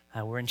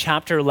We're in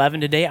chapter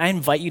 11 today. I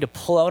invite you to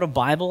pull out a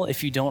Bible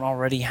if you don't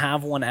already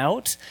have one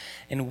out,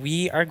 and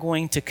we are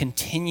going to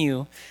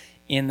continue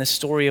in the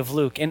story of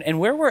Luke. And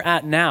where we're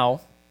at now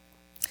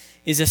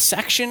is a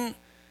section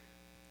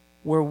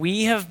where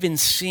we have been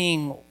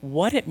seeing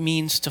what it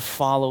means to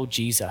follow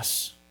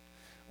Jesus.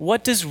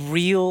 What does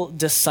real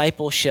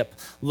discipleship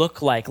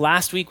look like?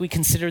 Last week we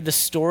considered the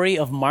story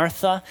of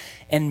Martha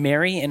and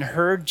Mary and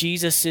heard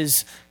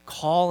Jesus'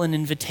 call and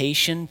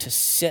invitation to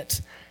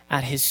sit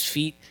at his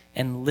feet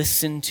and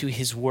listen to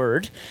his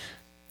word.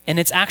 And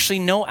it's actually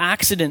no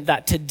accident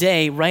that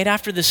today, right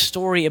after the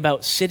story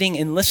about sitting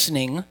and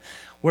listening,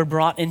 we're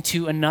brought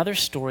into another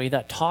story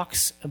that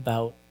talks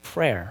about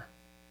prayer.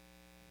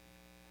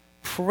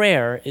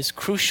 Prayer is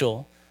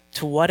crucial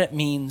to what it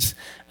means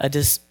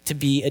to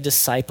be a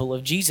disciple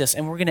of Jesus.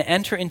 And we're going to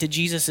enter into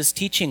Jesus'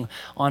 teaching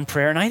on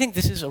prayer. And I think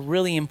this is a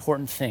really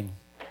important thing.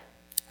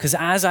 Because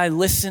as I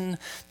listen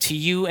to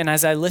you and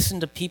as I listen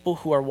to people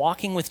who are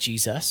walking with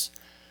Jesus,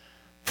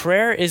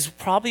 prayer is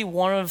probably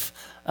one of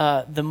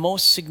the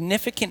most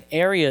significant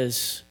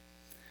areas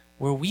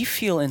where we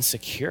feel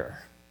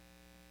insecure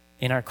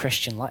in our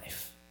Christian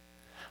life.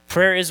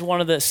 Prayer is one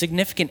of the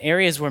significant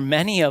areas where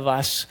many of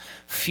us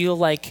feel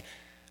like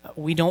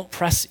we don't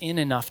press in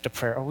enough to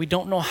prayer, or we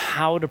don't know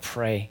how to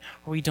pray,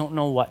 or we don't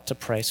know what to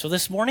pray. So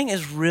this morning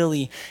is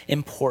really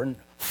important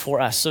for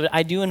us. So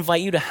I do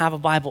invite you to have a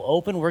Bible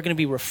open. We're going to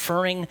be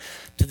referring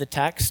to the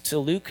text, to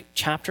Luke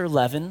chapter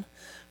 11,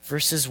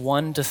 verses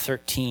 1 to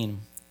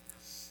 13.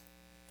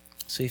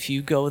 So if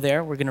you go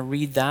there, we're going to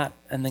read that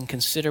and then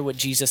consider what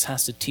Jesus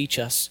has to teach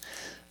us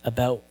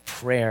about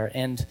prayer.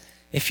 And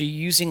if you're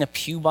using a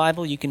Pew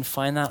Bible, you can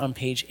find that on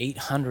page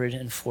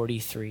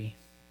 843.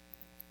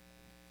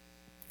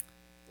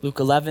 Luke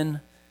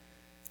 11,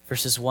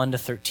 verses 1 to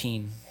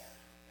 13.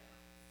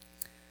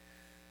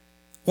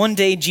 One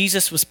day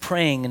Jesus was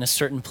praying in a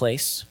certain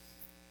place.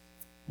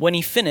 When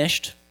he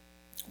finished,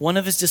 one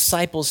of his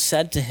disciples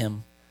said to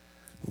him,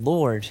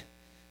 "Lord,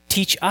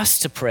 teach us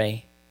to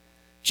pray,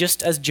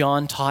 just as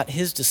John taught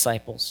his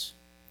disciples."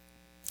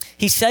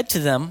 He said to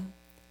them,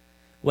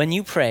 "When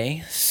you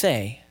pray,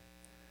 say,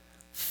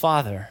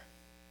 'Father,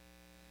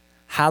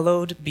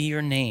 hallowed be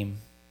your name.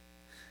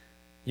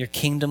 Your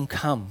kingdom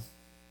come.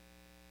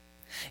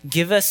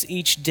 Give us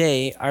each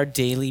day our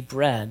daily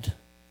bread.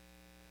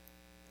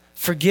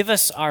 Forgive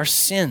us our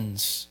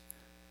sins,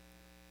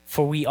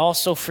 for we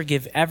also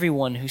forgive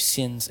everyone who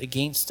sins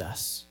against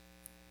us.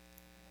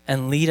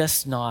 And lead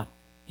us not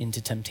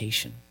into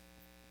temptation.'"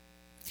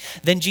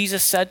 Then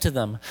Jesus said to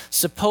them,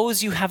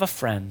 "Suppose you have a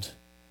friend,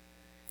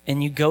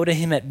 and you go to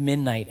him at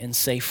midnight and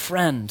say,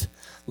 'Friend,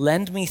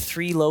 lend me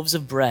 3 loaves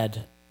of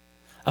bread.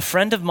 A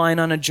friend of mine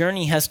on a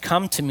journey has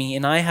come to me,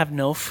 and I have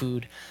no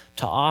food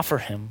to offer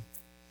him.'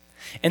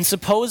 And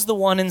suppose the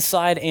one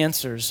inside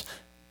answers,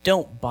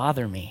 'Don't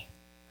bother me.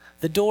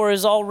 The door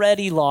is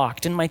already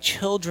locked, and my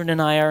children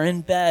and I are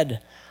in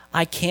bed.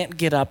 I can't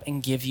get up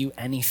and give you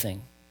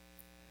anything.'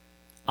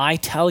 I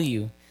tell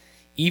you,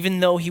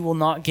 even though he will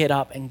not get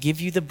up and give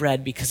you the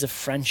bread because of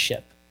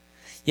friendship,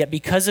 yet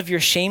because of your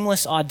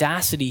shameless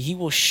audacity, he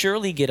will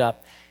surely get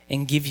up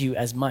and give you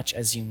as much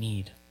as you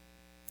need.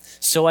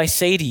 So I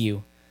say to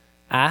you,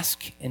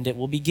 ask and it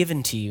will be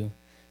given to you.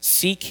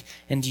 Seek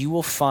and you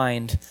will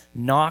find.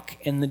 Knock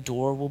and the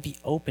door will be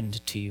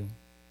opened to you.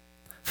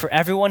 For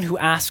everyone who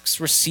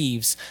asks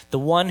receives, the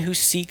one who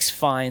seeks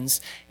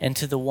finds, and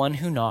to the one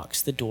who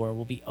knocks the door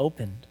will be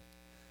opened.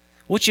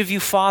 Which of you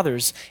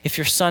fathers, if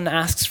your son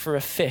asks for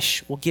a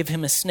fish, will give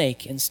him a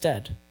snake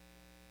instead?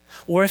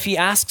 Or if he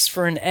asks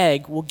for an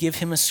egg, will give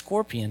him a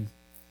scorpion?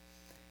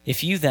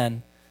 If you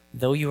then,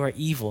 though you are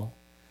evil,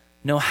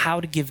 know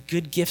how to give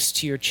good gifts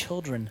to your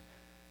children,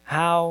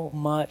 how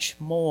much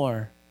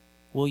more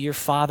will your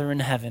Father in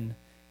heaven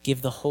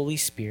give the Holy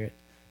Spirit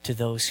to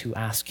those who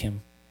ask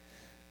him?"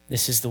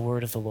 This is the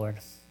word of the Lord.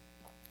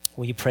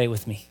 Will you pray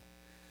with me?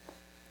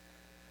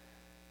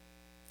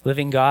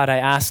 Living God, I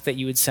ask that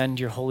you would send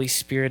your Holy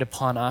Spirit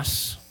upon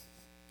us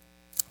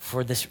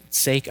for the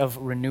sake of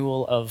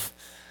renewal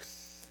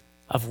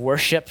of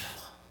worship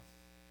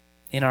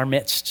in our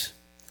midst,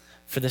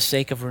 for the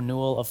sake of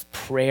renewal of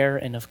prayer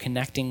and of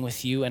connecting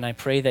with you. And I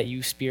pray that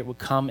you, Spirit, would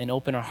come and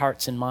open our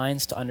hearts and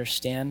minds to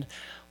understand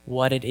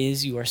what it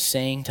is you are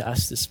saying to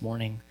us this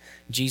morning.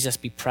 Jesus,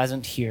 be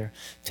present here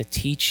to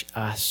teach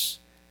us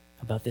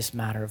about this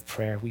matter of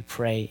prayer. We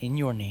pray in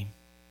your name.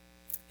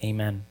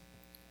 Amen.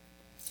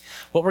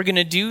 What we're going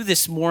to do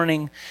this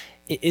morning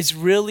is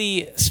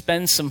really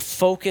spend some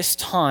focused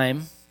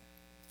time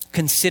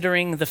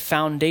considering the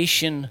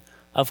foundation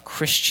of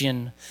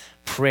Christian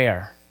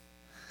prayer.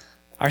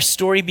 Our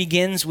story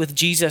begins with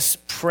Jesus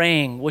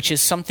praying, which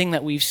is something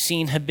that we've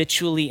seen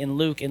habitually in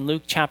Luke. In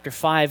Luke chapter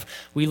 5,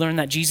 we learn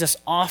that Jesus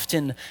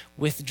often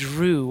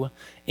withdrew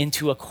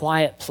into a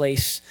quiet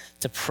place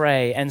to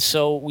pray. And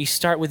so we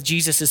start with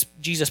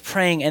Jesus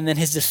praying, and then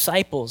his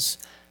disciples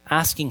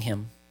asking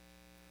him,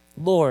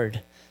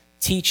 "Lord,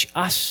 teach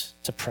us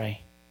to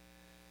pray."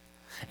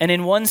 And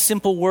in one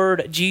simple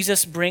word,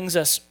 Jesus brings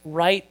us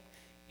right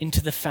into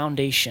the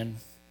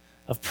foundation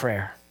of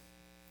prayer.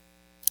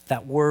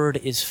 That word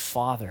is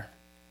Father.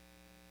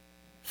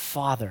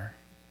 Father.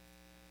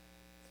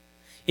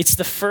 It's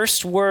the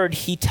first word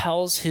he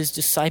tells his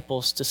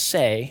disciples to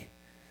say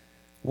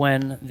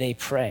when they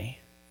pray.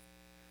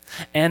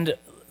 And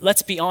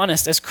let's be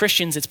honest, as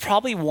Christians, it's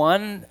probably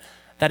one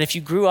that if you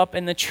grew up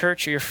in the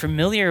church or you're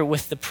familiar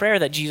with the prayer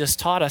that Jesus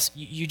taught us,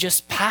 you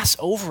just pass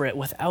over it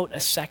without a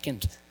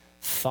second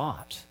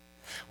thought.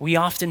 We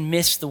often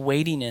miss the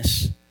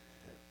weightiness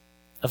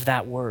of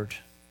that word.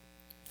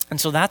 And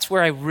so that's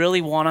where I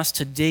really want us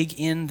to dig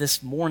in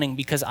this morning,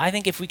 because I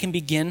think if we can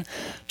begin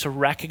to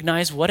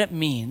recognize what it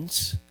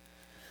means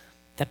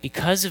that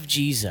because of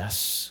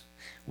Jesus,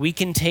 we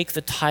can take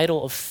the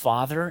title of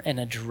Father and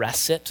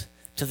address it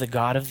to the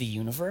God of the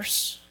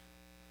universe.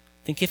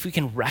 I think if we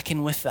can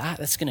reckon with that,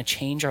 that's going to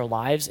change our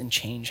lives and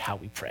change how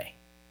we pray.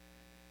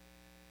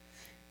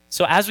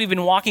 So as we've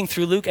been walking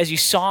through Luke, as you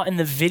saw in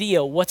the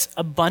video, what's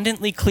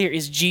abundantly clear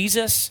is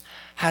Jesus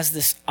has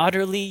this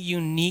utterly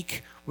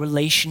unique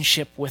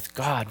relationship with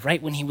God, right?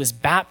 When he was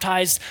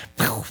baptized,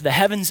 the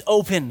heavens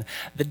open,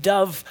 the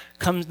dove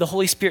comes, the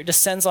Holy Spirit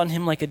descends on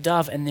him like a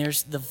dove, and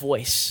there's the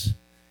voice.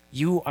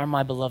 You are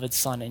my beloved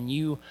Son, and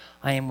you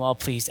I am well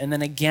pleased. And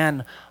then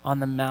again on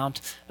the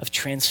Mount of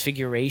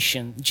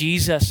Transfiguration,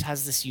 Jesus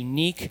has this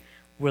unique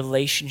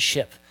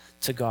relationship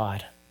to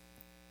God.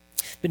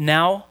 But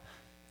now,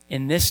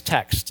 in this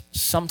text,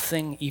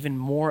 something even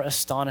more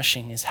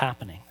astonishing is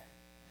happening.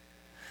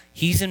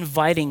 He's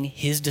inviting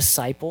his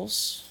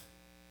disciples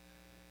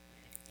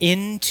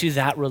into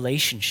that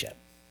relationship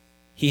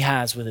he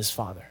has with his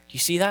Father. Do you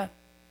see that?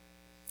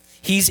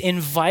 He's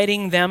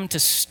inviting them to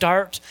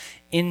start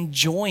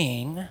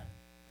enjoying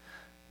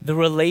the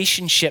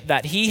relationship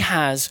that he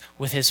has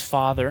with his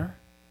Father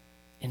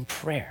in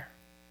prayer.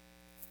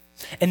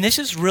 And this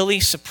is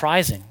really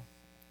surprising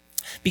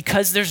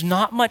because there's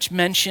not much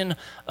mention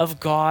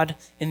of God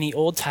in the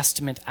Old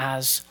Testament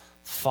as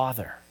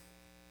Father.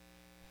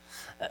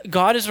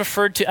 God is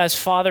referred to as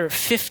Father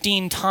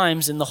 15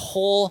 times in the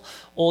whole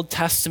Old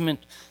Testament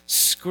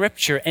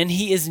scripture, and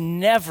he is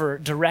never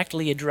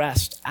directly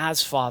addressed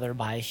as Father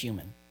by a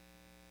human.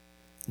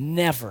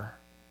 Never.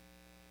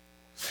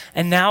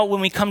 And now when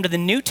we come to the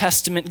New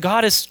Testament,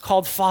 God is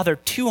called Father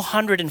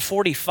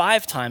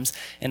 245 times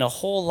in a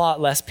whole lot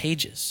less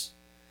pages.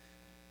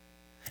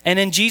 And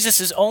in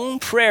Jesus' own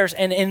prayers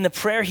and in the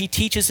prayer he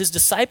teaches his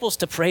disciples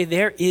to pray,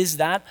 there is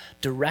that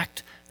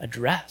direct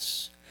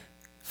address.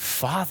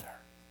 Father.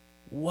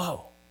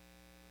 Whoa.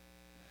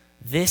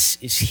 This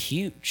is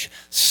huge.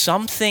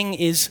 Something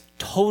is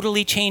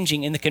totally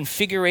changing in the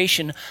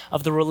configuration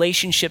of the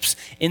relationships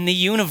in the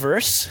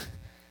universe,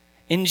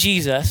 in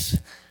Jesus,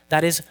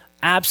 that is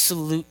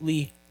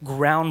absolutely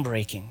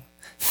groundbreaking.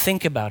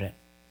 Think about it.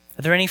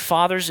 Are there any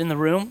fathers in the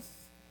room?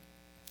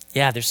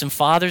 Yeah, there's some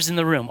fathers in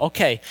the room.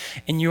 Okay,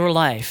 in your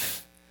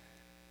life,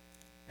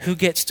 who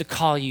gets to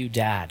call you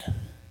dad?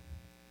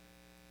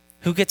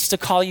 Who gets to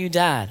call you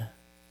dad?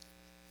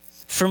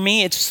 For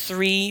me, it's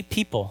 3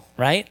 people,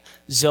 right?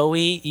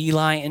 Zoe,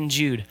 Eli, and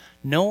Jude.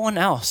 No one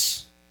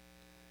else.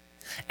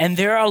 And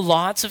there are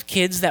lots of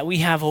kids that we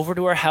have over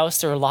to our house.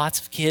 There are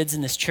lots of kids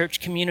in this church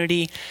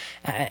community,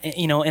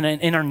 in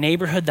our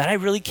neighborhood that I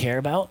really care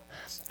about.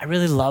 I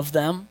really love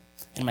them,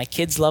 and my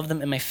kids love them,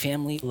 and my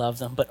family love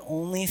them. But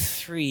only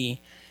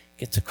 3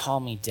 get to call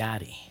me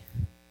daddy.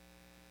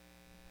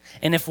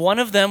 And if one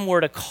of them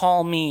were to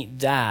call me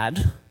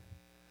dad,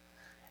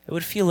 it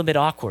would feel a bit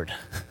awkward.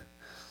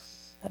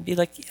 I'd be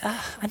like,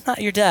 yeah, I'm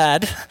not your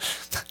dad.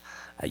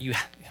 You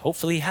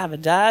hopefully have a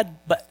dad,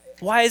 but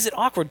why is it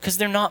awkward? Because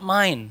they're not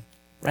mine,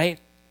 right?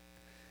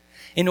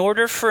 In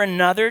order for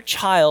another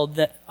child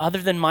that other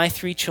than my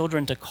 3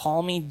 children to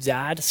call me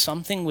dad,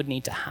 something would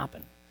need to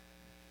happen.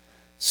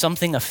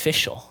 Something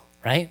official,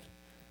 right?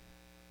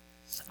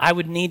 I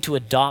would need to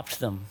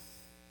adopt them.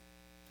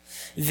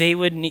 They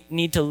would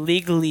need to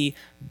legally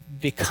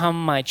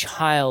become my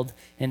child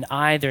and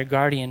I their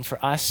guardian for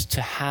us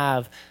to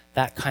have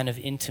that kind of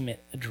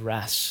intimate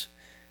address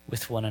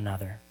with one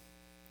another.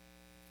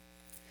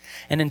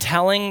 And in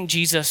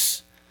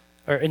Jesus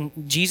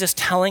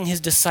telling his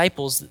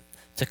disciples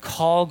to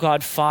call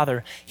God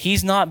Father,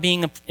 he's not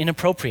being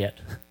inappropriate.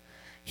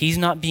 He's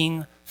not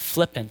being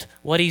flippant.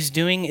 What he's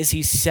doing is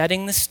he's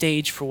setting the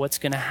stage for what's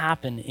going to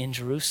happen in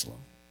Jerusalem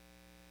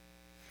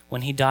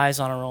when he dies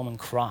on a Roman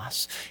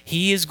cross.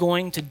 He is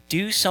going to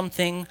do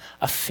something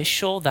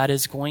official that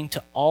is going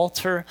to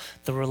alter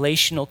the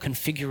relational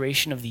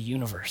configuration of the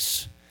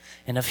universe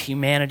and of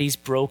humanity's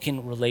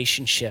broken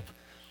relationship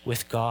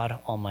with God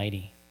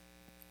Almighty.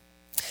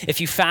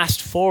 If you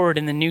fast forward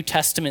in the New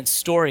Testament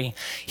story,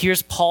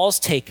 here's Paul's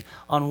take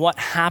on what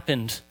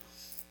happened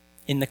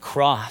in the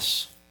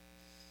cross.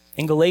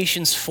 In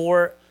Galatians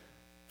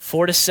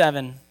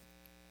 4:4-7,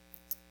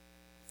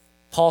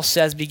 Paul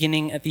says,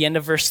 beginning at the end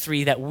of verse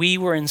 3, that we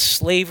were in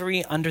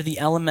slavery under the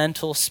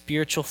elemental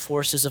spiritual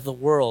forces of the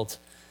world.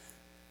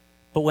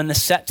 But when the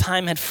set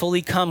time had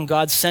fully come,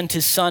 God sent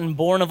his Son,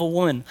 born of a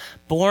woman,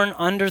 born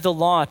under the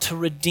law, to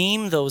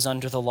redeem those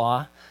under the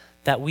law,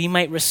 that we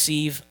might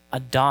receive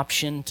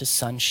adoption to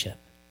sonship.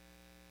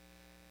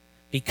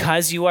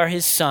 Because you are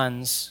his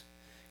sons,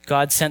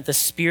 God sent the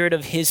Spirit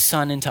of his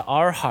Son into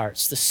our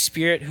hearts, the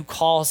Spirit who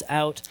calls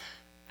out,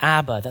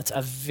 Abba. That's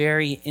a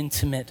very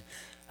intimate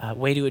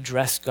way to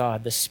address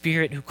God. The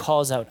Spirit who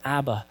calls out,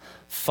 Abba,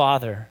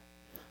 Father.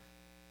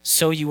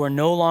 So you are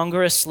no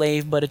longer a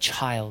slave, but a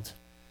child.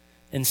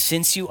 And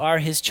since you are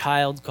his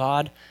child,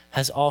 God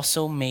has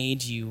also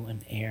made you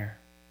an heir.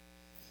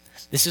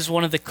 This is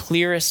one of the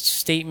clearest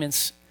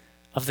statements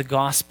of the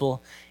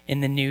gospel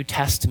in the New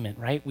Testament,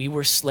 right? We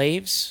were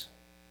slaves,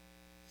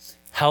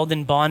 held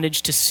in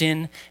bondage to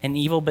sin and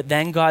evil, but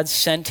then God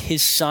sent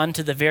his Son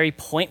to the very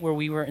point where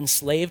we were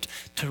enslaved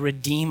to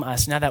redeem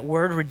us. Now that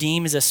word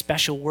redeem is a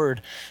special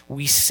word.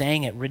 We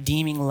sang it.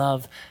 Redeeming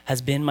love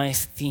has been my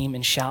theme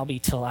and shall be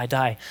till I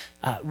die.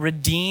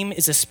 Redeem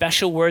is a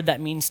special word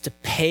that means to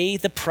pay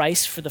the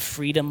price for the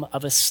freedom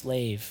of a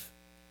slave.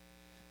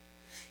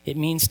 It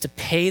means to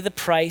pay the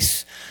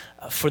price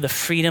for the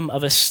freedom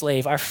of a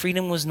slave. Our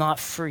freedom was not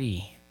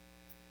free.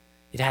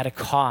 It had a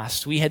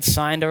cost. We had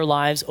signed our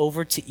lives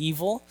over to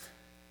evil,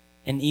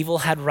 and evil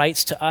had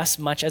rights to us,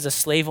 much as a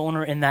slave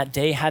owner in that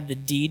day had the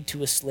deed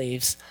to a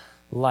slave's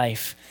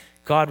life.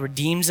 God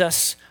redeems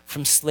us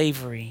from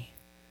slavery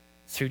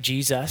through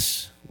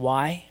Jesus.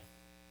 Why?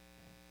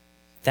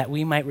 That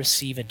we might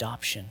receive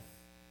adoption.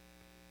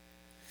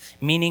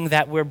 Meaning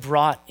that we're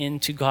brought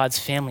into God's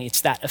family.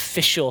 It's that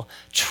official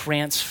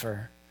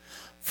transfer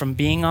from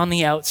being on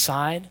the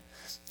outside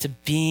to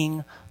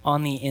being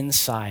on the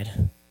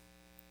inside.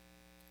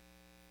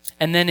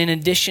 And then in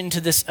addition to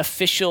this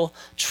official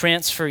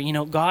transfer,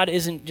 God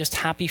isn't just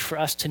happy for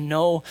us to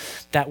know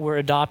that we're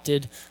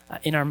adopted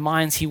in our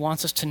minds. He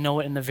wants us to know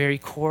it in the very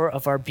core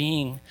of our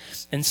being.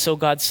 And so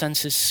God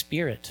sends his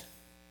Spirit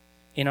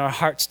in our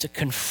hearts to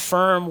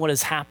confirm what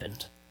has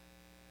happened.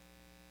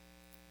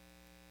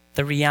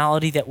 The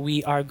reality that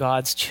we are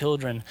God's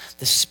children.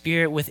 The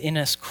Spirit within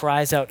us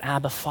cries out,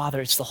 Abba,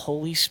 Father. It's the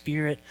Holy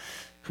Spirit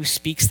who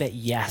speaks that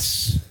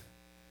yes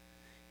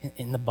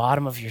in the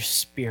bottom of your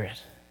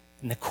spirit,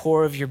 in the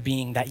core of your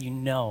being, that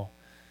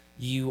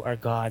you are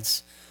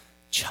God's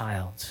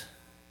child.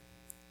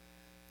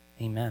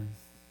 Amen.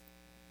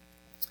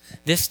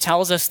 This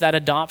tells us that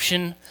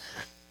adoption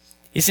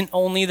isn't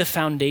only the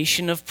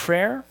foundation of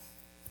prayer,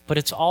 but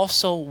it's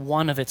also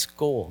one of its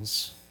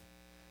goals.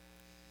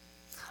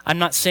 I'm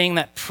not saying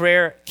that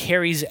prayer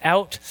carries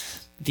out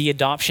the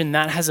adoption.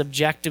 That has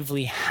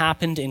objectively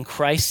happened in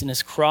Christ and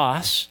his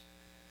cross.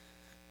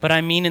 But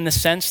I mean in the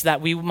sense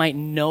that we might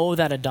know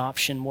that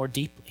adoption more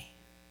deeply.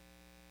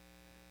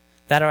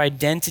 That our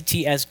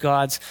identity as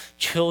God's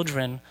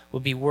children will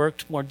be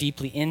worked more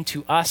deeply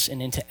into us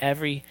and into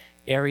every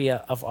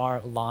area of our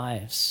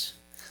lives.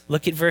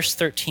 Look at verse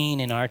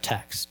 13 in our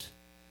text.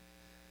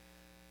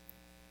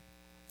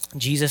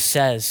 Jesus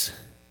says,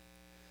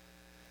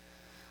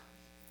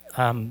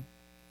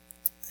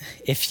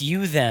 if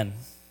you then,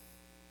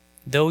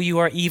 though you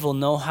are evil,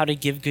 know how to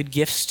give good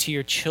gifts to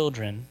your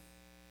children,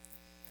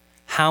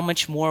 how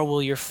much more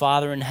will your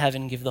Father in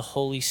heaven give the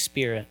Holy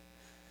Spirit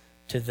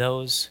to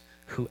those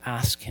who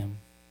ask him?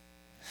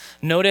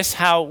 Notice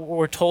how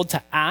we're told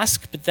to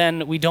ask, but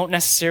then we don't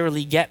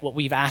necessarily get what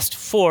we've asked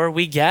for.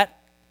 We get,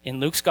 in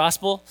Luke's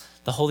gospel,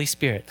 the Holy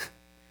Spirit.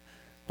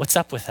 What's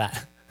up with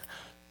that?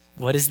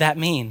 What does that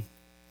mean?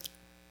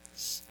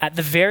 At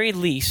the very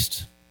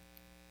least,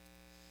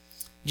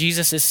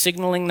 Jesus is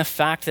signaling the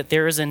fact that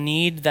there is a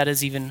need that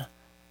is even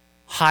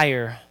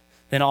higher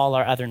than all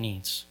our other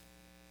needs.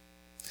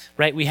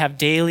 Right? We have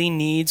daily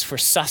needs for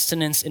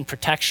sustenance and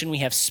protection. We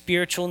have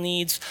spiritual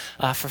needs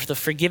for the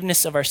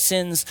forgiveness of our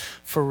sins,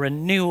 for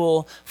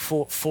renewal,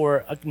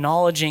 for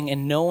acknowledging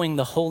and knowing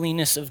the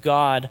holiness of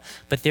God.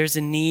 But there's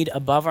a need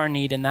above our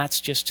need, and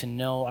that's just to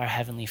know our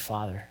Heavenly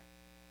Father.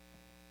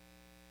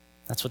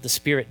 That's what the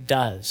Spirit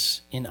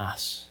does in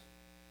us.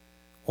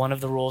 One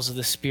of the roles of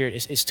the Spirit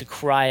is to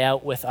cry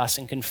out with us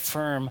and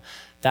confirm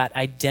that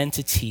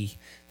identity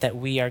that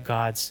we are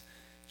God's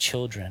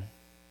children.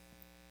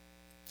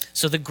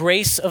 So the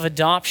grace of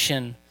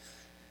adoption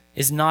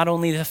is not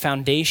only the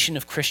foundation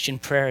of Christian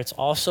prayer, it's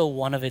also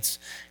one of its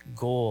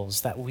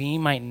goals, that we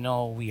might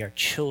know we are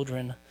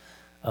children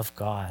of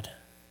God.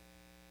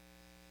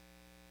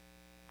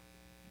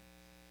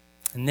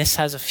 And this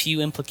has a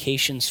few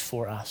implications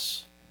for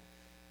us.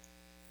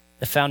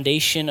 The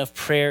foundation of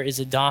prayer is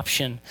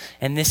adoption,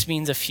 and this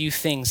means a few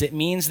things. It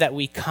means that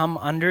we come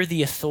under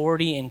the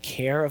authority and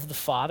care of the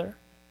Father.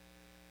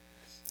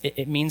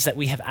 It means that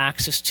we have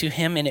access to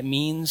him, and it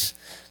means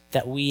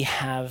that we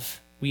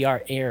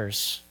are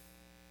heirs.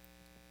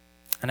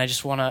 And I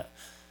just want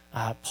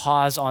to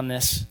pause on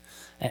this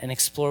and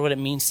explore what it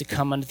means to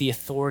come under the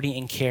authority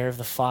and care of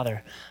the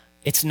Father.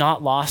 It's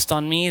not lost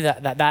on me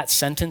that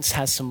sentence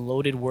has some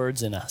loaded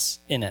words in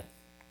it.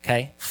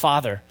 Okay?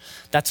 Father.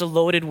 That's a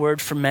loaded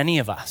word for many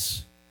of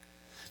us.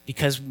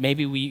 Because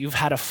maybe you've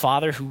had a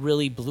father who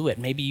really blew it.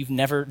 Maybe you've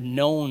never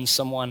known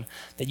someone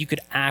that you could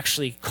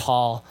actually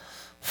call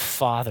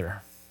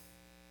Father.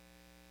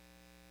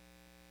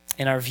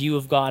 And our view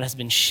of God has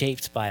been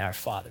shaped by our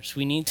fathers.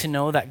 We need to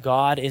know that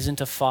God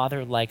isn't a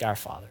father like our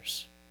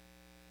fathers.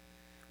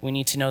 We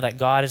need to know that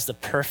God is the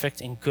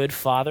perfect and good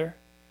Father,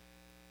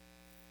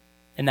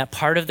 and that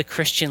part of the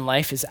Christian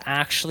life is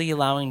actually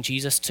allowing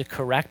Jesus to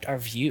correct our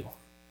view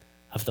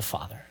of the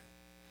Father.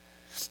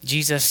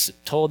 Jesus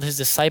told his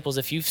disciples,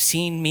 if you've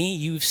seen me,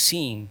 you've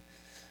seen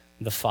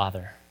the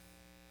Father.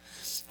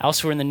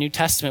 Elsewhere in the New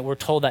Testament, we're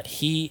told that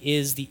he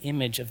is the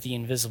image of the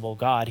invisible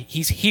God.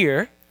 He's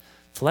here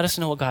to let us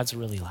know what God's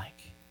really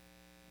like.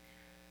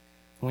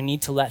 We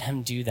need to let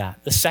him do that.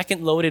 The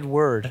second loaded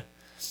word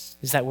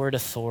is that word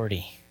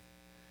authority.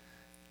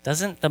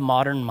 Doesn't the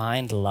modern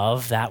mind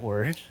love that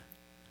word?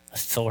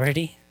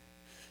 Authority?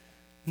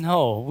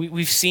 No,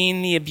 we've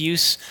seen the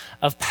abuse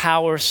of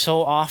power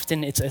so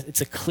often.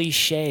 It's a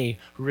cliche,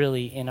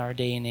 really, in our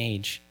day and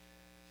age.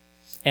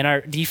 And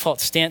our default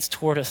stance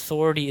toward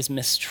authority is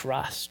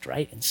mistrust,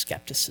 right? And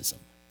skepticism.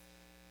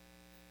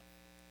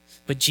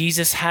 But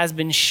Jesus has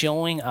been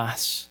showing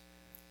us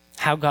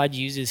how God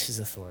uses his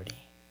authority.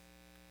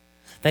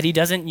 That he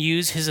doesn't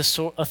use his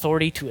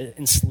authority to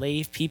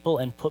enslave people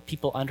and put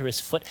people under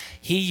his foot.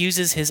 He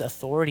uses his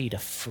authority to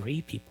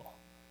free people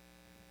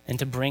and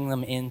to bring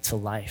them into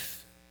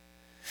life.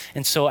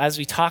 And so as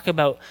we talk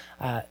about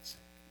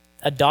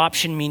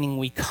adoption, meaning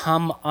we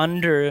come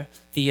under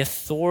the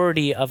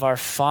authority of our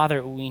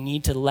Father, we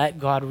need to let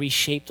God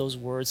reshape those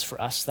words for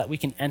us so that we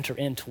can enter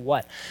into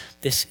what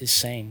this is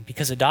saying.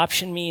 Because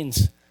adoption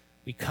means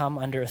we come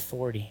under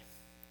authority.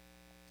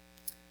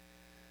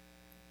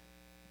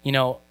 You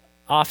know,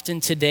 often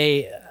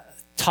today,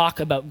 talk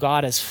about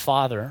God as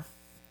Father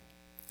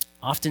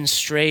often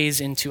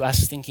strays into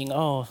us thinking,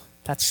 oh,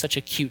 that's such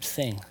a cute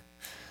thing,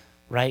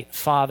 right?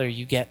 Father,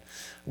 you get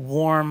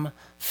warm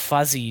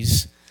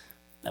fuzzies.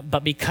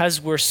 But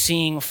because we're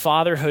seeing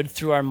fatherhood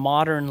through our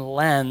modern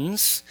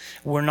lens,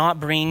 we're not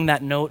bringing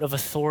that note of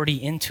authority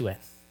into it.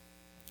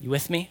 You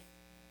with me?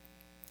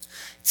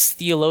 It's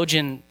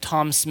theologian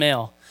Tom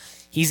Smale.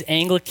 He's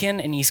Anglican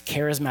and he's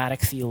charismatic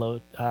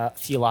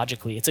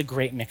theologically. It's a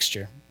great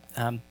mixture,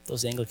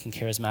 those Anglican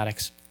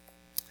charismatics.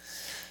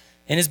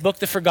 In his book,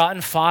 The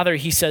Forgotten Father,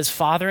 he says,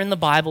 Father in the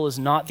Bible is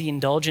not the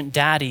indulgent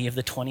daddy of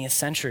the 20th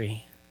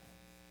century,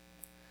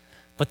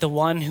 but the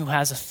one who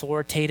has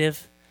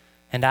authoritative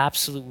and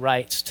absolute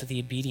rights to the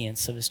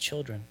obedience of his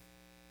children.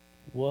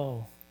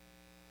 Whoa.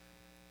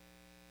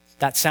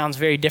 That sounds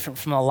very different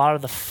from a lot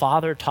of the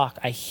father talk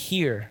I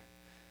hear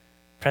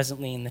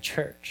presently in the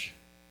church.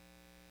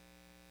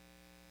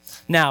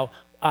 Now,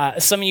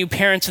 some of you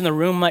parents in the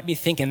room might be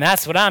thinking,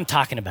 that's what I'm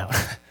talking about.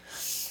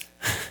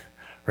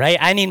 Right?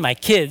 I need my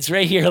kids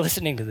right here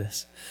listening to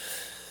this.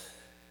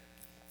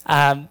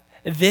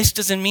 This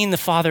doesn't mean the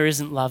father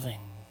isn't loving.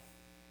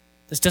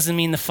 This doesn't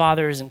mean the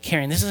father isn't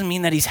caring. This doesn't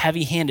mean that he's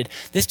heavy-handed.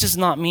 This does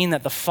not mean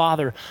that the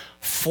father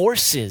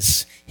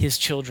forces his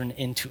children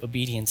into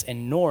obedience,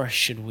 and nor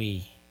should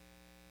we.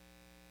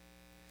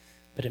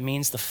 But it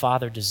means the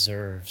father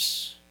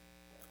deserves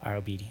our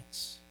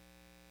obedience.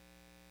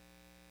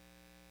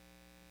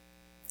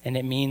 And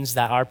it means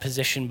that our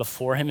position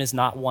before him is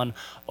not one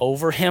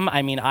over him.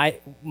 I mean,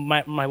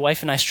 my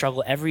wife and I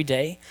struggle every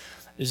day.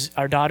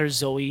 Our daughter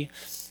Zoe,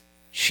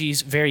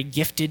 she's very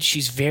gifted,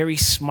 she's very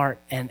smart,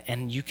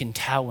 and you can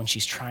tell when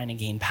she's trying to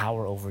gain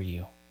power over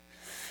you.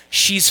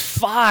 She's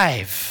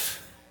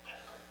 5.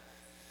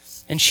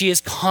 And she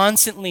is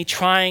constantly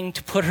trying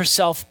to put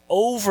herself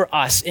over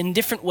us in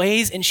different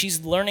ways, and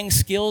she's learning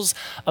skills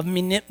of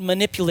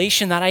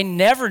manipulation that I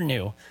never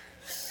knew.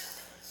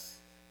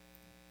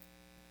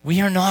 We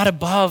are not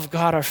above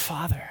God our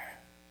Father.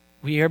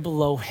 We are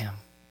below him.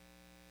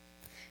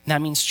 And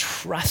that means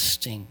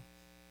trusting.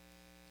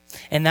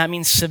 And that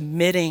means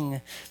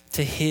submitting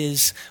to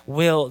his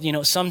will. You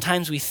know,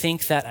 sometimes we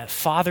think that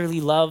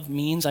fatherly love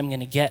means I'm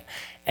going to get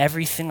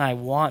everything I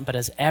want. But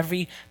as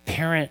every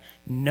parent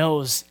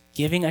knows,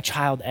 giving a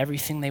child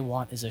everything they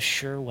want is a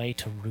sure way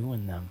to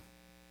ruin them.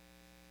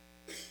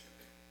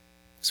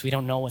 So we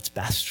don't know what's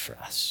best for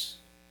us.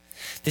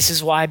 This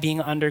is why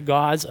being under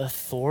God's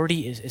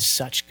authority is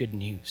such good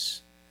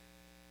news.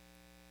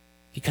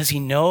 Because he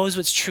knows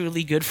what's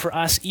truly good for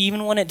us,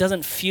 even when it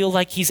doesn't feel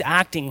like he's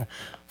acting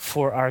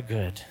for our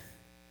good.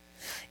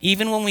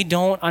 Even when we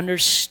don't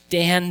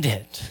understand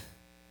it,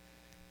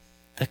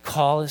 the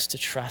call is to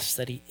trust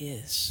that he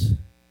is.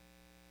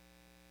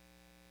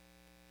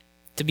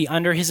 To be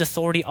under his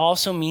authority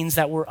also means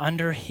that we're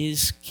under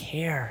his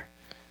care.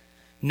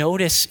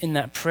 Notice in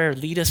that prayer,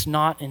 lead us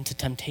not into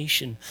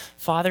temptation.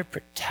 Father,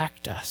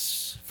 protect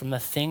us from the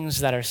things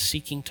that are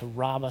seeking to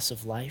rob us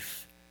of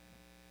life.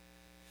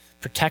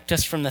 Protect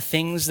us from the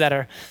things that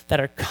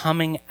are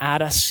coming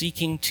at us,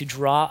 seeking to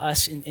draw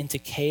us into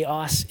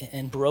chaos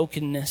and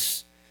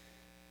brokenness.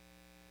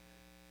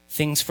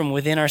 Things from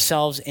within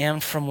ourselves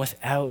and from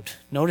without.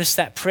 Notice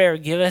that prayer,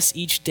 give us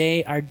each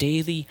day our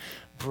daily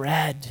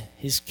bread,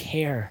 his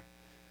care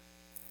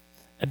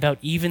about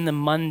even the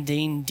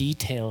mundane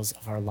details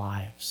of our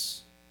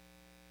lives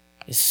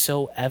is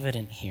so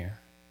evident here.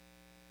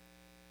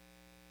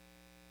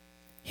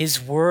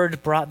 His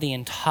word brought the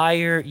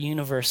entire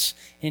universe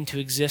into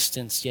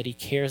existence, yet he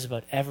cares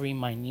about every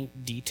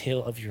minute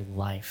detail of your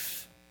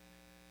life.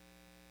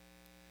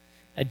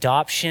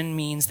 Adoption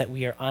means that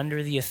we are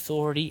under the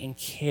authority and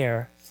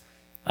care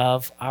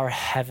of our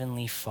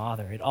Heavenly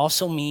Father. It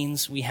also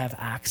means we have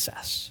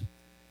access.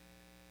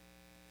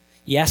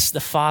 Yes,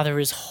 the Father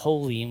is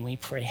holy, and we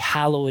pray,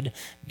 hallowed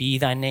be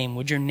thy name.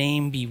 Would your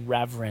name be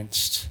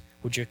reverenced?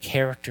 Would your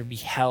character be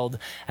held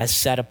as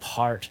set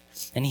apart?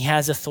 And he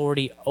has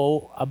authority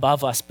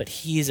above us, but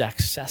he is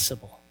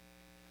accessible.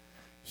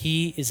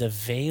 He is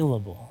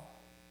available.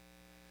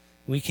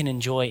 We can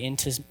enjoy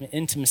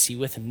intimacy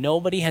with him.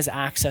 Nobody has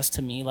access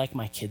to me like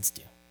my kids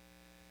do.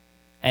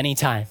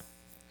 Anytime,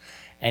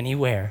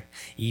 anywhere,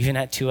 even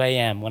at 2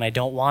 a.m. when I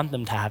don't want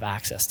them to have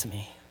access to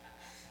me.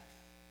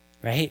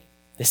 Right?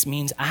 This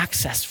means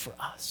access for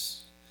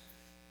us.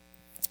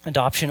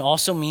 Adoption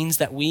also means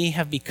that we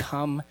have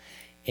become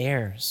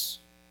heirs.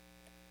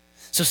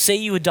 So say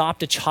you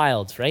adopt a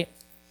child, right?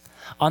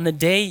 On the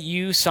day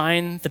you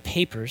sign the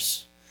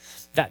papers,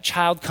 that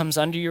child comes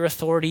under your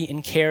authority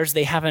and cares.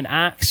 They have an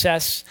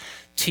access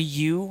to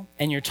you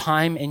and your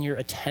time and your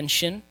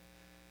attention.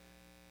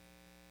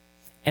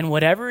 And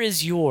whatever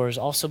is yours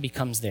also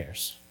becomes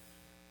theirs.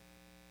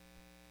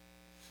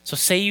 So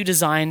say you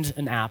designed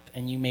an app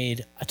and you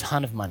made a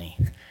ton of money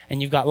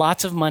and you've got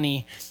lots of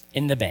money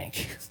in the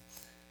bank.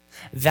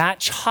 That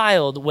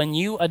child, when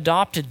you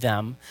adopted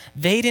them,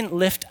 they didn't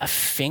lift a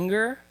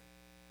finger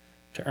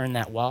to earn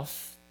that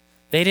wealth.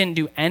 They didn't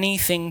do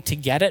anything to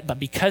get it, but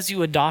because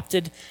you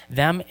adopted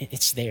them,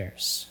 it's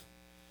theirs.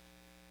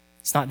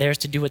 It's not theirs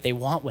to do what they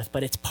want with,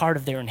 but it's part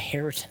of their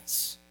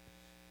inheritance.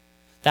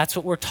 That's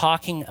what we're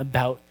talking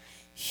about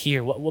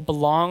here. What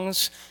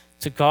belongs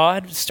to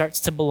God starts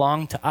to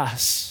belong to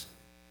us.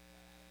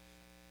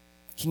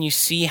 Can you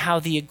see how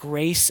the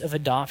grace of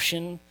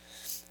adoption,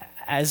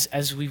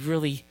 as we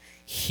really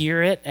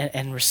hear it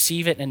and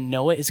receive it and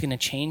know it, is going to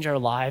change our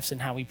lives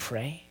and how we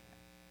pray?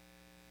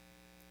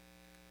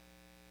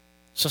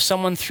 So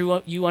someone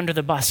threw you under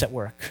the bus at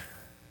work,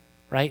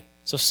 right?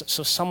 So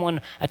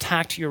someone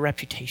attacked your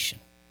reputation.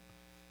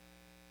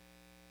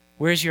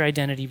 Where's your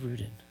identity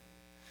rooted?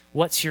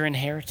 What's your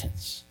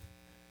inheritance?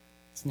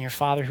 It's in your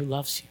Father who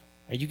loves you.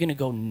 Are you going to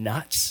go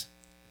nuts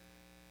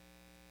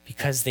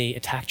because they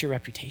attacked your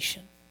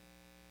reputation?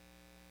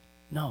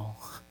 No.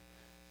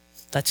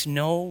 Let's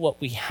know what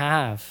we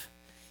have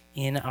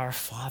in our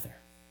Father.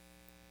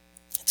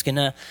 It's going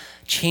to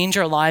change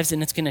our lives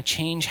and it's going to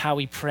change how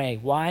we pray.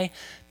 Why?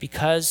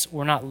 Because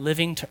we're not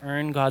living to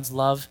earn God's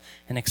love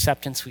and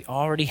acceptance. We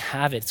already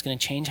have it. It's going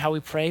to change how we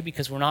pray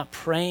because we're not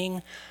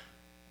praying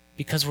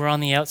because we're on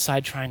the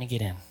outside trying to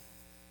get in.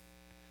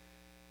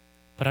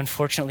 But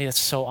unfortunately, that's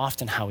so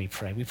often how we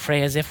pray. We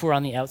pray as if we're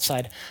on the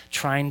outside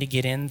trying to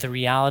get in. The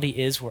reality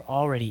is we're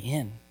already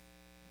in.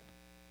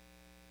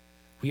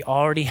 We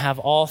already have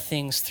all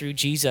things through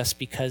Jesus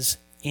because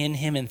in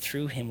him and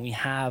through him we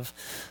have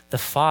the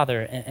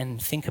Father.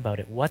 And think about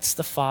it. What's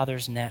the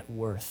Father's net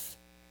worth?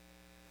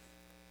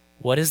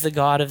 What is the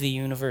God of the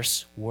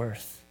universe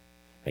worth?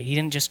 Right? He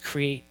didn't just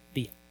create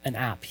an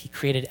app. He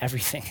created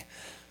everything.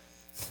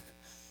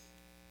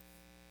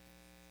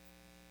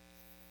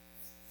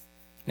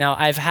 Now,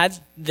 I've had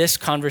this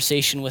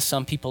conversation with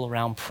some people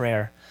around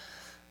prayer.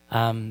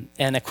 And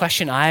a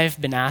question I've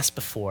been asked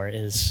before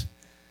is,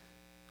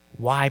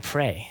 why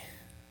pray?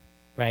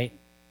 Right?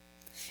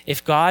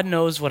 If God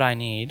knows what I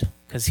need,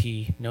 because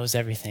he knows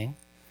everything,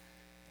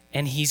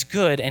 and he's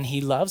good and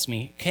he loves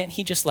me, can't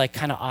he just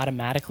kind of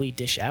automatically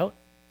dish out?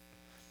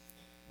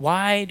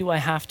 Why do I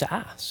have to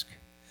ask?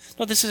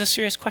 No, this is a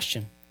serious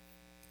question.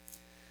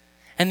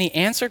 And the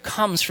answer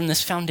comes from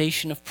this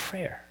foundation of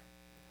prayer.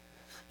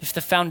 If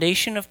the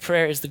foundation of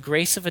prayer is the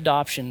grace of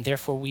adoption,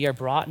 therefore we are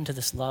brought into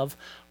this love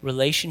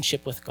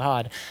relationship with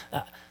God.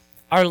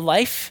 Our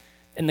life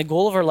and the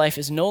goal of our life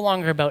is no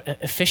longer about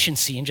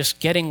efficiency and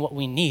just getting what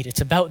we need. It's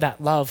about that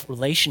love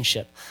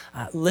relationship.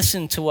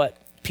 Listen to what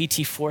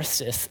P.T.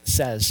 Forsyth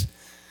says.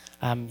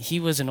 He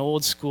was an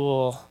old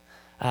school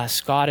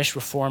Scottish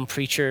Reformed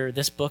preacher.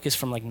 This book is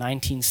from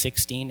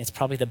 1916. It's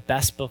probably the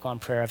best book on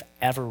prayer I've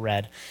ever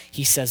read.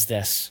 He says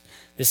this.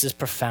 This is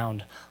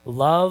profound.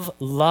 Love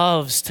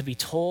loves to be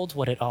told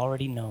what it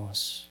already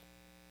knows.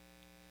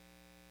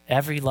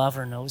 Every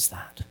lover knows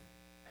that.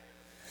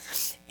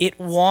 It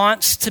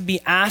wants to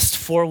be asked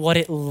for what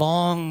it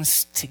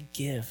longs to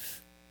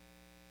give.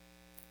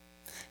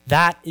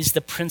 That is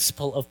the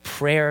principle of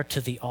prayer to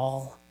the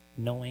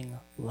all-knowing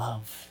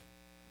love.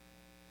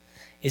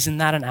 Isn't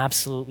that an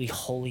absolutely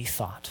holy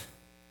thought?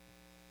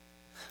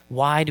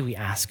 Why do we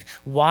ask?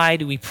 Why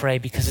do we pray?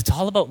 Because it's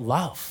all about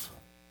love.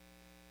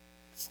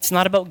 It's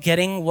not about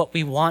getting what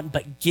we want,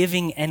 but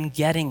giving and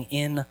getting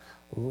in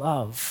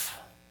love.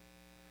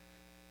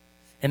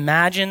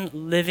 Imagine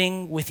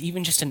living with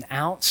even just an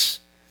ounce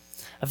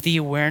of the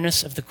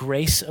awareness of the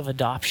grace of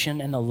adoption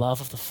and the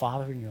love of the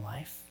Father in your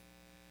life.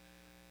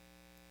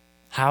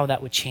 How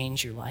that would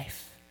change your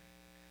life.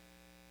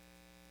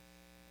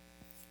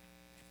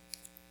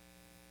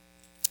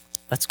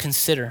 Let's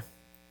consider,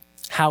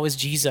 how is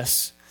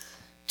Jesus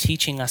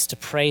teaching us to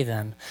pray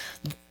then?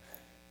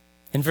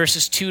 In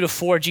verses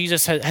 2-4,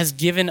 Jesus has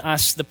given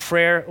us the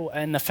prayer,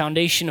 and the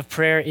foundation of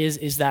prayer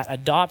is that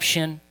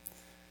adoption,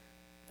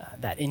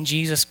 that in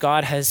Jesus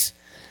God has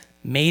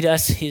made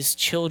us his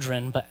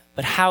children,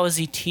 but how is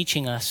he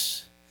teaching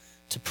us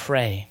to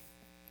pray?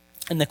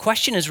 And the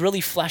question is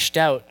really fleshed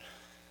out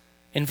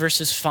in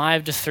verses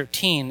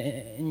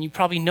 5-13. And you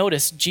probably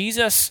noticed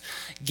Jesus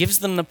gives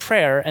them the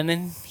prayer, and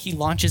then he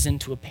launches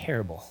into a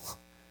parable.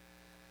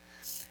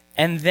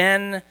 And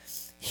then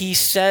he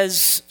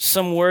says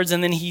some words,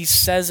 and then he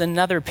says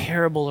another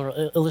parable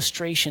or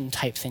illustration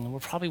type thing. And we're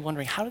probably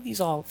wondering, how do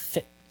these all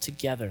fit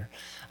together?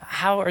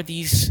 How are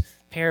these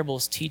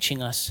parables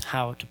teaching us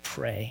how to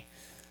pray?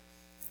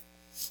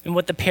 And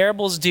what the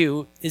parables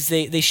do is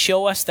they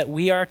show us that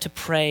we are to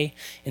pray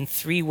in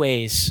three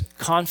ways: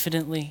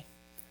 confidently,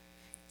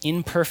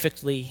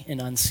 imperfectly, and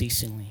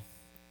unceasingly.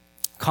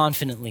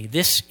 Confidently.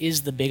 This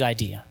is the big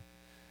idea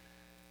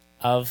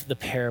of the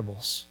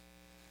parables.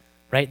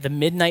 Right? The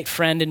midnight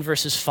friend in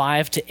verses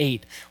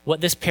 5-8. What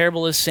this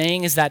parable is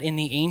saying is that in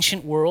the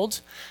ancient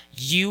world,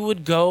 you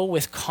would go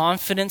with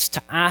confidence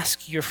to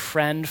ask your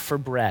friend for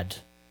bread.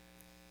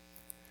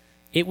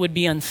 It would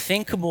be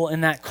unthinkable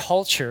in that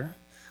culture,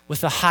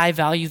 with the high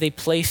value they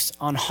placed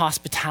on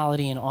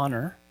hospitality and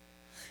honor.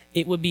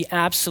 It would be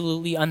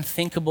absolutely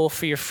unthinkable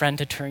for your friend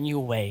to turn you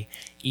away,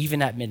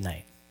 even at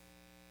midnight.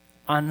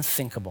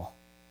 Unthinkable.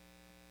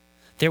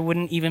 There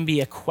wouldn't even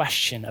be a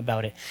question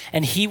about it.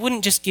 And he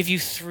wouldn't just give you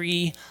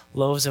 3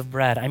 loaves of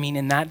bread. I mean,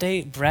 in that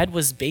day, bread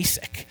was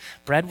basic.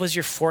 Bread was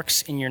your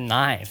forks and your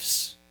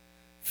knives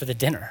for the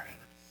dinner.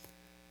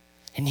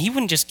 And he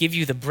wouldn't just give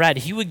you the bread.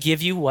 He would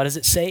give you, what does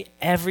it say?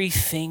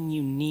 Everything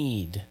you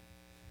need.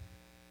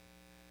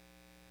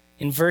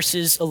 In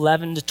verses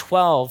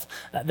 11-12,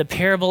 the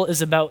parable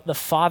is about the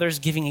fathers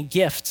giving a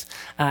gift.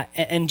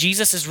 And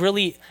Jesus is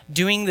really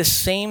doing the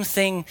same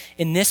thing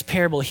in this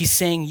parable. He's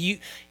saying,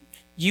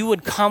 you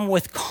would come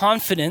with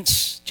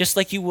confidence, just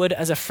like you would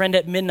as a friend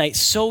at midnight,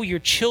 so your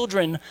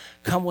children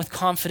come with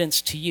confidence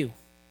to you.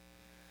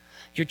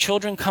 Your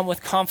children come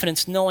with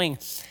confidence knowing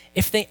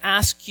if they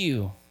ask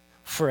you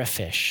for a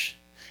fish,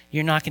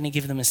 you're not going to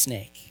give them a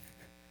snake.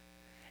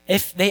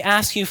 If they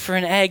ask you for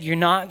an egg, you're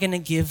not going to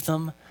give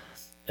them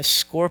a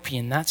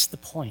scorpion. That's the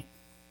point.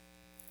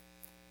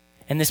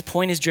 And this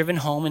point is driven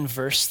home in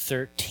verse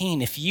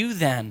 13. If you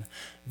then,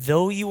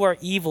 though you are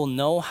evil,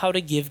 know how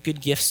to give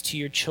good gifts to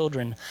your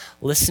children,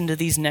 listen to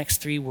these next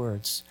 3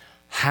 words.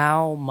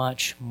 How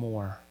much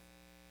more?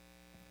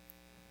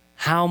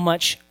 How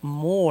much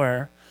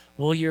more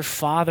will your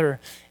Father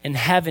in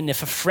heaven,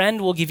 if a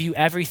friend will give you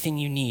everything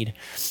you need,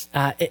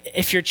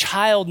 if your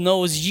child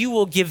knows you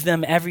will give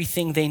them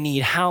everything they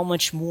need, how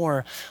much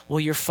more will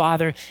your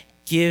Father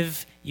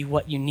give you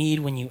what you need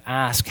when you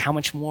ask? How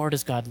much more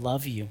does God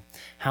love you?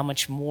 How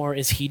much more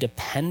is he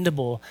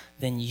dependable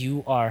than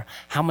you are?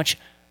 How much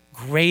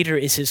greater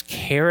is his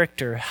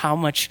character? How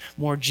much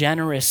more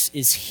generous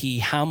is he?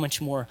 How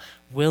much more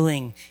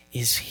willing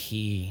is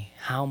he?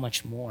 How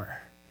much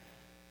more?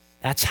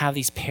 That's how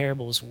these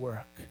parables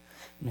work.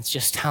 And it's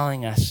just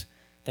telling us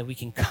that we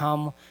can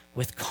come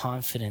with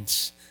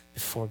confidence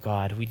before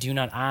God. We do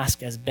not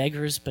ask as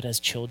beggars, but as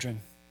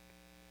children.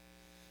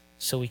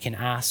 So we can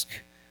ask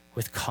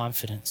with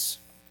confidence.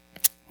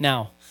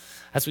 Now,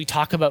 as we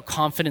talk about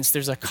confidence,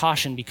 there's a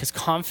caution, because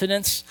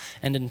confidence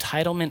and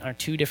entitlement are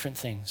 2 different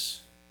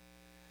things.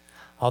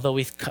 Although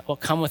we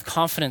come with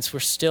confidence, we're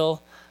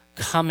still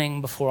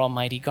coming before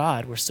Almighty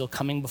God. We're still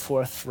coming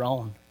before a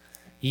throne,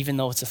 even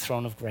though it's a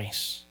throne of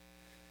grace.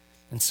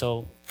 And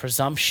so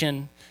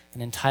presumption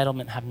and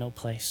entitlement have no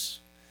place,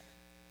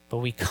 but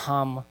we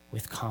come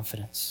with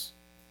confidence.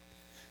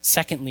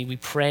 Secondly, we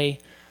pray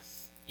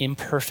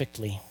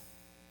imperfectly.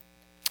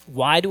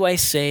 Why do I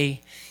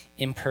say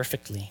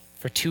imperfectly?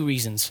 For 2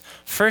 reasons.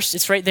 First,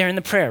 it's right there in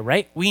the prayer,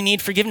 right? We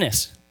need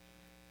forgiveness.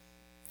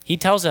 He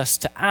tells us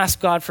to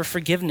ask God for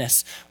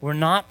forgiveness. We're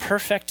not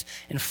perfect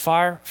and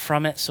far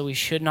from it, so we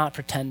should not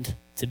pretend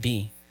to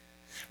be.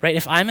 Right?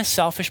 If I'm a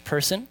selfish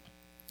person,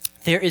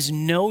 there is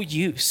no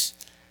use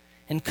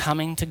in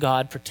coming to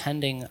God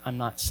pretending I'm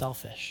not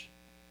selfish.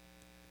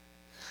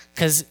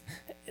 Because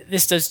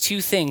this does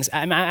 2 things.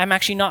 I'm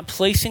actually not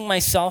placing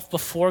myself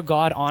before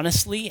God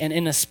honestly and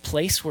in a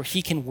place where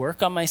he can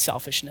work on my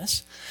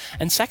selfishness.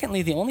 And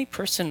secondly, the only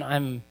person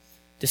I'm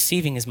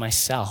deceiving is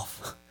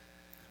myself.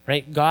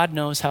 Right? God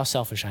knows how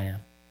selfish I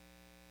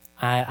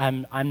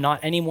am. I'm not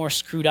any more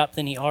screwed up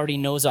than he already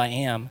knows I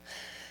am.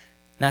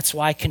 That's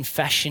why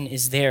confession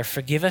is there.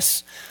 Forgive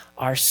us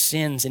our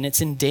sins. And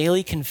it's in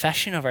daily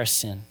confession of our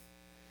sin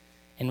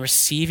and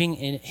receiving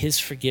in his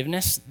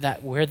forgiveness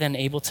that we're then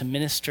able to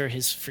minister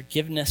his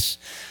forgiveness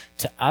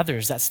to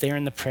others. That's there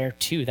in the prayer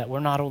too, that we're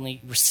not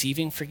only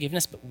receiving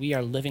forgiveness, but we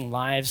are living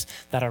lives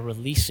that are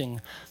releasing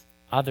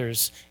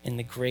others in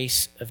the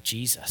grace of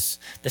Jesus.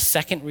 The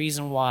second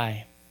reason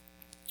why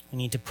we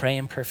need to pray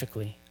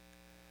imperfectly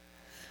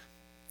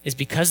is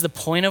because the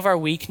point of our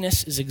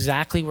weakness is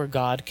exactly where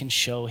God can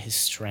show his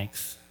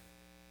strength.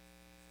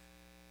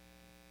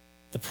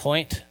 At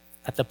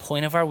the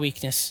point of our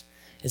weakness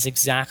is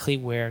exactly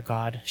where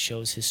God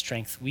shows his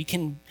strength. We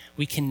can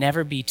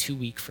never be too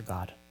weak for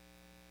God,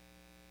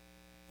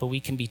 but we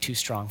can be too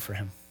strong for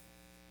him.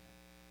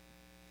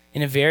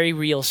 In a very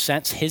real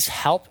sense, his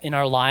help in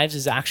our lives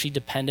is actually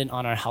dependent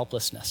on our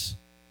helplessness.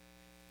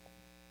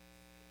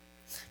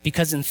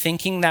 Because in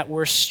thinking that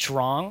we're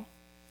strong,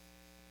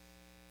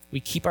 we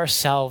keep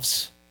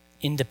ourselves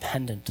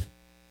independent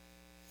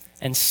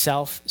and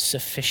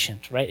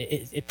self-sufficient,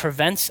 right? It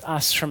prevents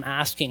us from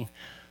asking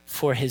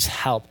for his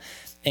help.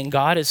 And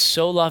God is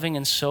so loving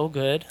and so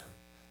good.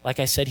 Like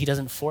I said, he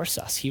doesn't force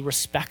us. He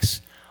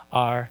respects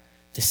our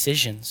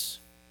decisions.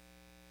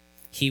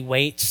 He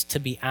waits to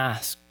be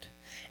asked.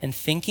 And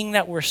thinking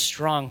that we're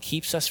strong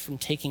keeps us from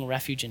taking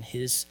refuge in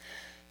his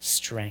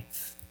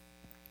strength.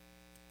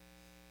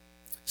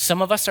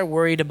 Some of us are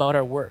worried about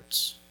our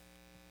words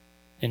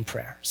in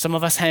prayer. Some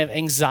of us have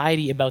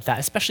anxiety about that,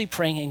 especially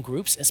praying in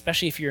groups,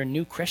 especially if you're a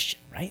new Christian,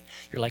 right?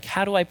 You're like,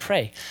 how do I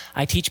pray?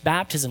 I teach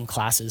baptism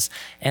classes,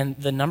 and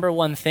the number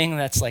one thing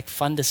that's like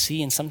fun to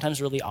see and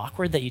sometimes really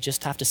awkward that you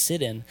just have to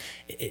sit in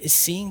is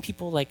seeing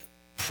people like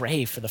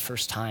pray for the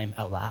first time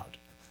out loud.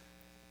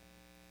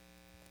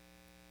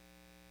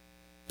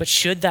 But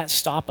should that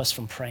stop us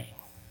from praying?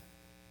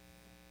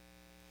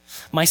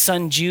 My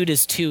son Jude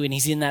is 2, and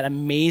he's in that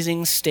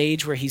amazing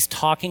stage where he's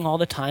talking all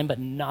the time, but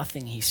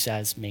nothing he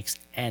says makes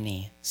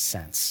any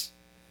sense,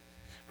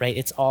 right?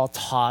 It's all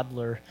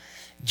toddler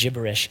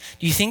gibberish.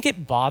 Do you think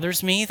it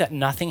bothers me that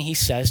nothing he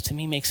says to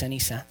me makes any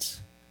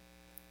sense?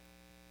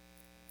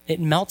 It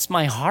melts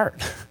my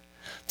heart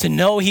to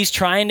know he's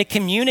trying to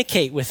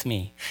communicate with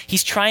me.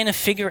 He's trying to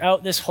figure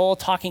out this whole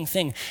talking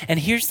thing. And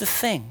here's the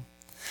thing.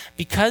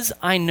 Because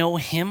I know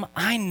him,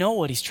 I know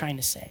what he's trying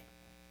to say,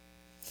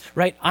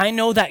 right? I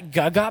know that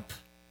gugup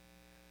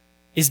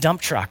is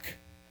dump truck.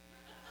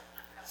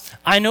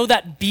 I know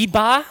that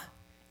biba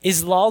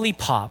is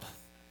lollipop.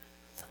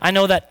 I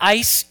know that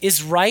ice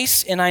is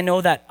rice, and I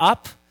know that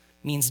up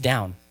means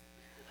down.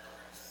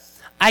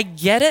 I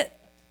get it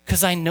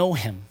because I know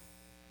him.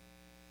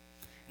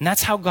 And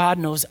that's how God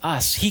knows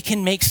us. He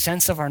can make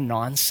sense of our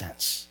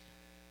nonsense.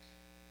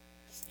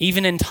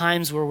 Even in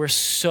times where we're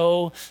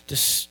so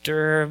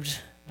disturbed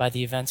by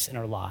the events in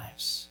our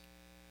lives,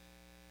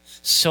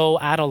 so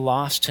at a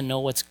loss to know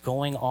what's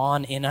going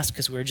on in us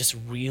because we're just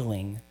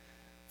reeling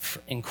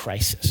in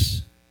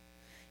crisis.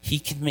 He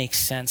can make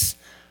sense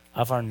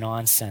of our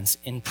nonsense.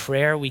 In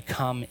prayer, we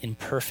come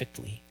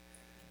imperfectly.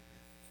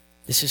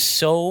 This is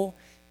so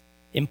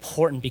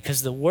important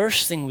because the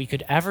worst thing we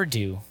could ever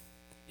do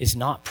is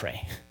not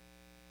pray.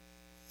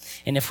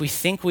 And if we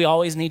think we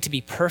always need to be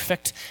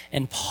perfect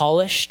and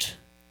polished,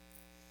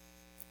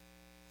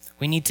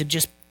 we need to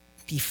just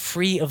be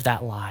free of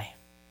that lie.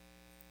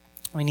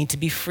 We need to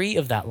be free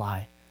of that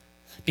lie.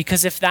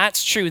 Because if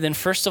that's true, then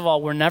first of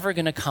all, we're never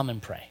going to come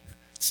and pray.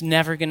 It's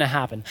never going to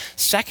happen.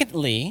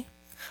 Secondly,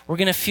 we're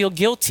going to feel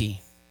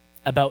guilty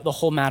about the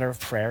whole matter of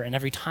prayer and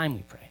every time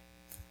we pray.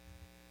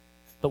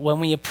 But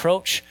when we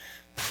approach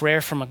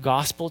prayer from a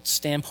gospel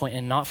standpoint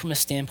and not from a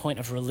standpoint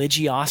of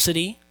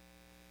religiosity,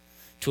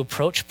 to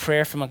approach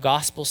prayer from a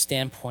gospel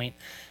standpoint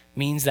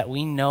means that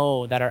we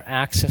know that our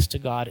access to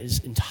God is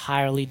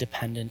entirely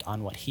dependent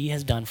on what he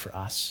has done for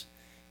us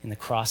in the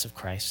cross of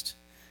Christ,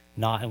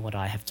 not in what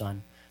I have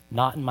done,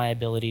 not in my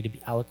ability to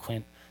be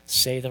eloquent,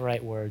 say the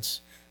right words,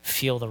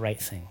 feel the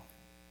right thing.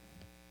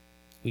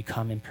 We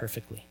come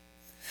imperfectly.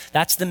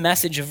 That's the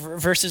message of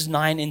verses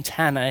 9 and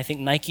 10, and I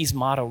think Nike's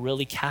motto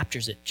really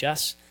captures it.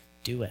 Just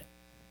do it.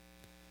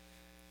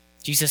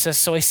 Jesus says,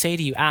 so I say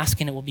to you,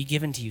 ask and it will be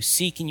given to you.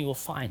 Seek and you will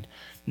find.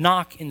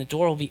 Knock and the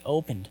door will be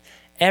opened.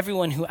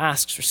 Everyone who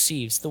asks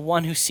receives. The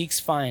one who seeks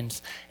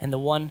finds. And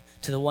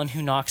to the one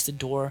who knocks, the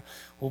door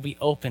will be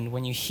opened.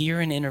 When you hear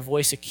an inner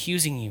voice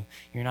accusing you,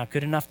 you're not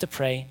good enough to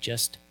pray,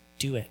 just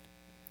do it.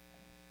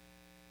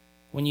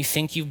 When you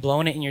think you've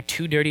blown it and you're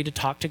too dirty to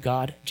talk to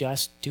God,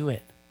 just do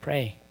it.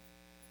 Pray.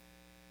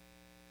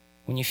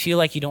 When you feel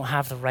like you don't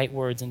have the right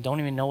words and don't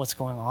even know what's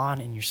going on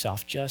in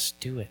yourself, just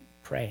do it.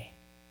 Pray.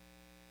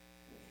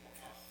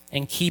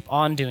 And keep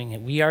on doing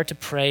it. We are to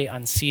pray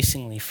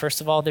unceasingly.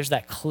 First of all, there's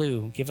that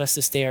clue. Give us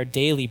this day our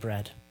daily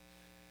bread.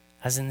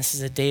 As in, this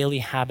is a daily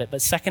habit.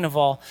 But second of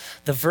all,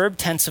 the verb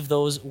tense of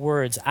those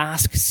words,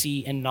 ask,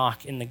 see, and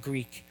knock in the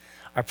Greek,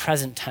 are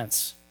present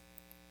tense.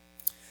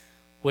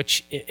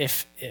 Which,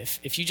 if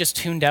you just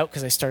tuned out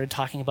because I started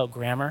talking about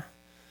grammar,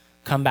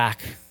 come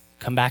back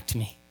to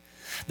me.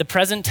 The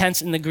present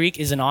tense in the Greek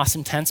is an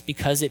awesome tense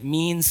because it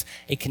means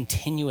a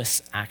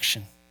continuous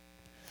action.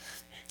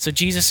 So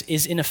Jesus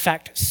is in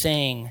effect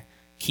saying,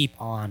 keep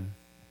on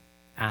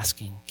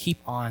asking, keep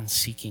on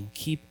seeking,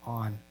 keep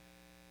on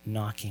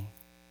knocking.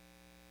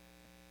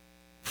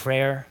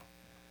 Prayer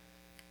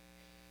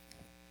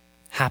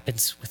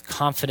happens with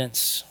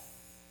confidence.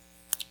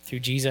 Through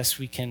Jesus,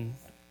 we can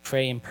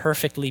pray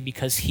imperfectly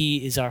because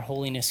he is our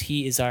holiness,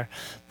 he is our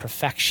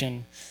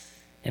perfection,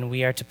 and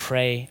we are to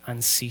pray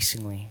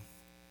unceasingly.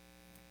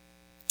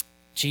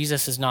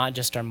 Jesus is not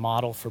just our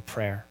model for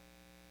prayer.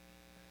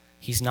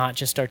 He's not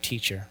just our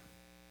teacher.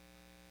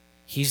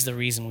 He's the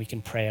reason we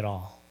can pray at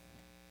all.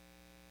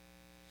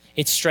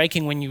 It's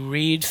striking when you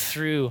read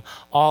through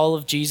all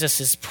of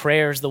Jesus'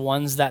 prayers, the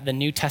ones that the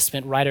New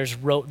Testament writers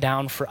wrote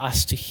down for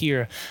us to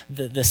hear.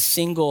 The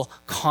single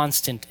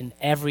constant in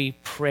every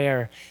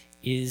prayer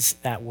is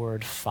that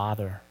word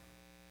Father.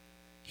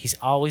 He's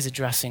always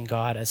addressing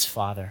God as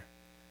Father.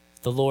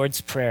 The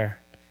Lord's Prayer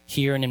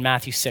here and in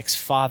Matthew 6,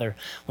 Father.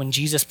 When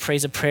Jesus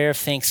prays a prayer of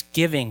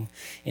thanksgiving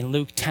in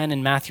Luke 10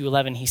 and Matthew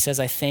 11, he says,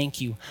 I thank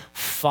you,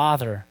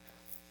 Father.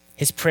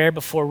 His prayer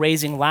before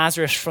raising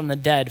Lazarus from the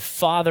dead,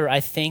 Father, I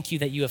thank you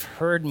that you have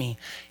heard me.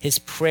 His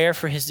prayer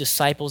for his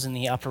disciples in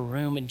the upper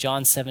room in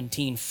John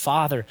 17,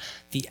 Father,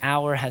 the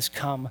hour has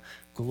come.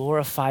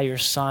 Glorify your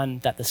Son,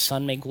 that the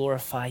Son may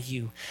glorify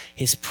you.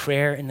 His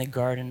prayer in the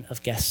Garden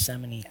of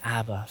Gethsemane,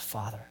 Abba,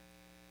 Father.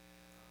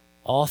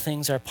 All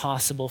things are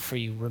possible for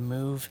you.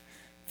 Remove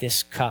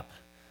this cup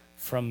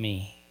from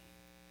me.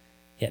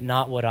 Yet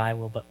not what I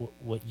will, but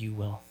what you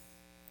will.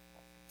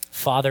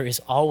 Father is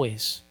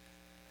always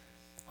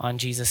on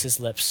Jesus'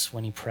 lips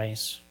when he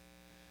prays,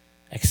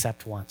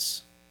 except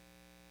once.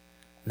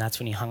 And that's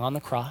when he hung on the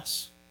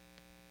cross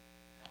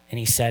and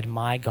he said,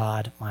 my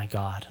God,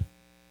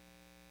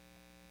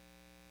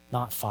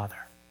 not Father.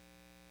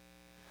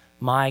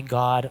 My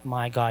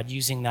God,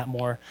 using that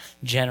more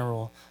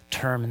general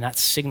term, and that's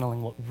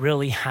signaling what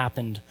really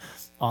happened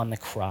on the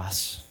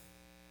cross.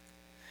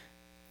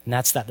 And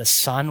that's that the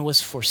Son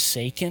was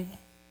forsaken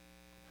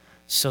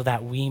so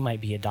that we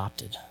might be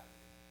adopted.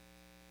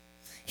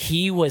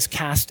 He was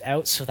cast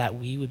out so that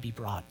we would be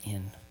brought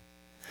in.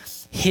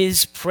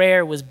 His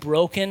prayer was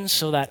broken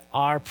so that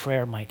our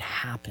prayer might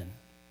happen.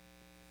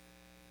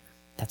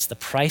 That's the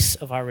price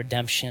of our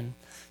redemption.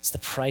 It's the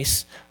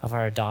price of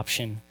our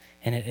adoption.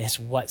 And it is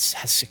what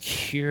has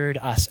secured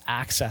us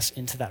access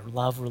into that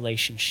love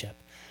relationship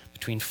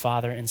between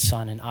Father and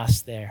Son and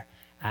us there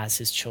as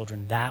his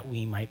children, that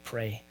we might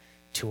pray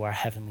to our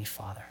Heavenly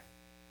Father.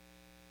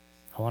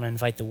 I want to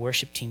invite the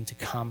worship team to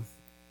come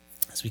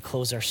as we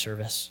close our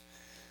service.